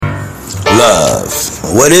Love.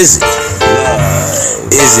 What is it?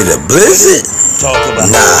 Love. Is it a blizzard? Talk about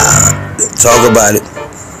it. Nah. Talk about it.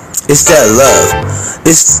 It's that love.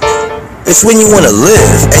 It's when you wanna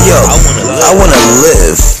live. And yo, I wanna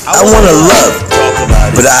live. I wanna love. Talk about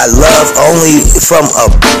it. But I love only from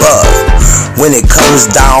above. When it comes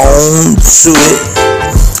down to it,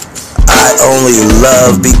 I only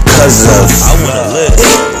love because of I wanna live.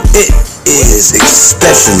 it is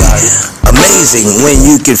especially amazing when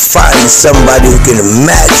you can find somebody who can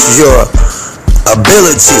match your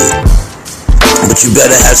ability. But you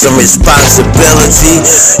better have some responsibility.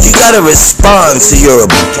 You gotta respond to your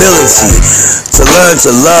ability to learn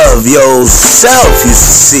to love yourself, you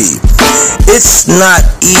see. It's not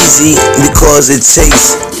easy because it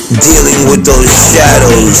takes dealing with those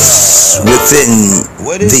shadows within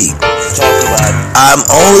thee. Talk about it. I'm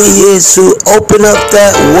only here to open up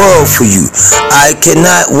that world for you. I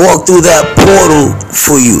cannot walk through that portal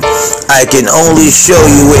for you. I can only show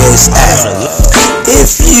you where it's at.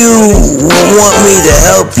 If you want me to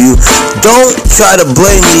help you, don't try to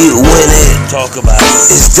blame me when it Talk about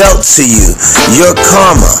it. is dealt to you. Your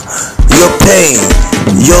karma, your pain,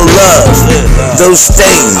 your love, those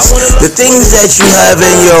things, the things that you have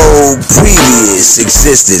in your previous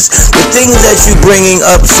existence, the things that you're bringing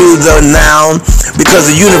up to the now, because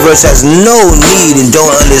the universe has no need and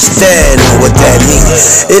don't understand what that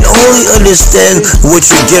means. It only understands what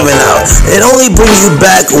you're giving out. It only brings you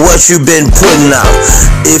back what you've been putting out.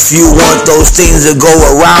 If you want those things to go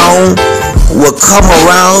around, what come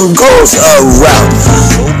around goes around.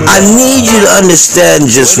 I need you to understand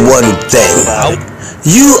just one thing.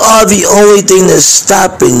 You are the only thing that's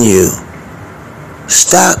stopping you.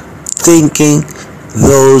 Stop thinking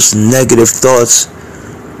those negative thoughts.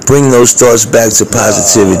 Bring those thoughts back to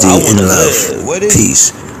positivity and love,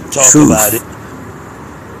 peace, truth,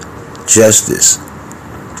 justice.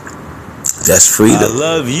 That's freedom. I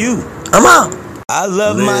love you. I'm out. I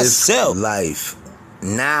love Live myself. life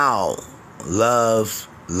now. Love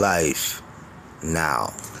life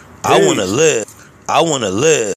now. I wanna live. I wanna live.